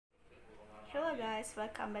Hello guys,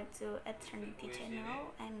 welcome back to Eternity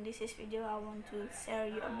channel, and this is video I want to share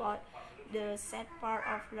you about the sad part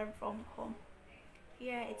of learn from home.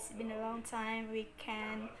 Yeah, it's been a long time. We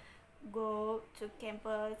can go to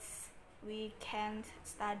campus, we can't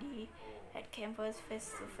study at campus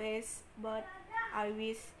face to face, but I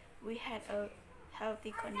wish we had a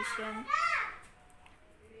healthy condition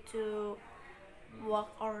to work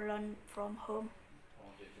or learn from home.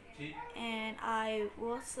 And I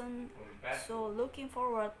wasn't so looking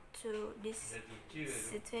forward to this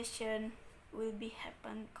situation will be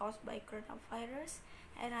happen caused by coronavirus,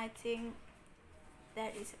 and I think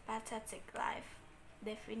that is a pathetic life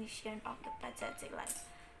definition of the pathetic life.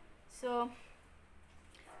 So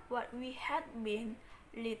what we had been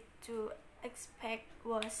led to expect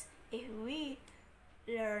was if we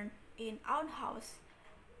learn in our house,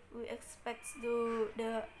 we expect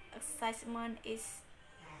the excitement is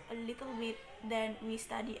a little bit than we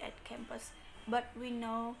study at campus, but we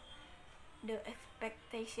know the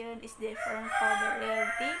expectation is different for the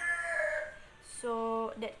reality,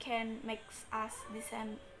 so that can make us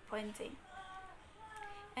disappointing.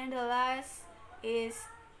 And the last is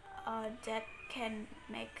that can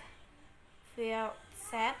make feel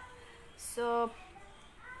sad. So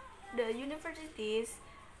the universities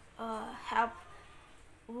help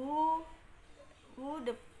who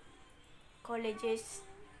the colleges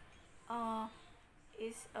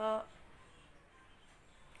is a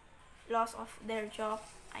loss of their job.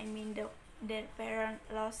 I mean their parent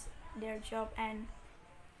lost their job and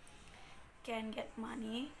can get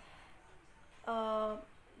money. The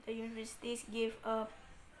universities give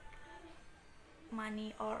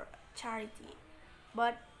money or charity,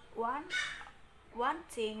 but one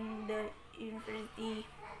thing the university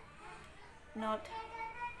not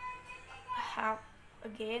help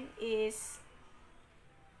again is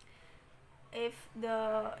if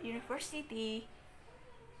the university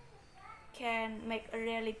can make a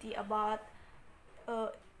reality about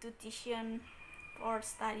tuition for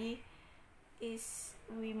study is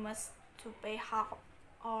we must to pay half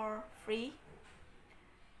or free.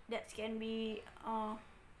 That can be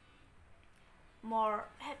more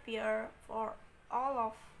happier for all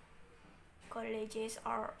of colleges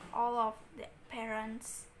or all of the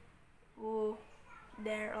parents who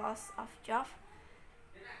their loss of job.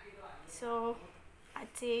 So I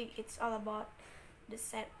think it's all about the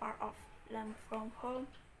sad part of learn from home.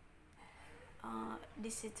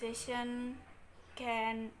 This situation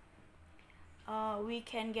can we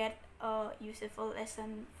can get a useful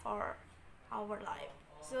lesson for our life.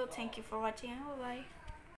 So thank you for watching, and bye bye.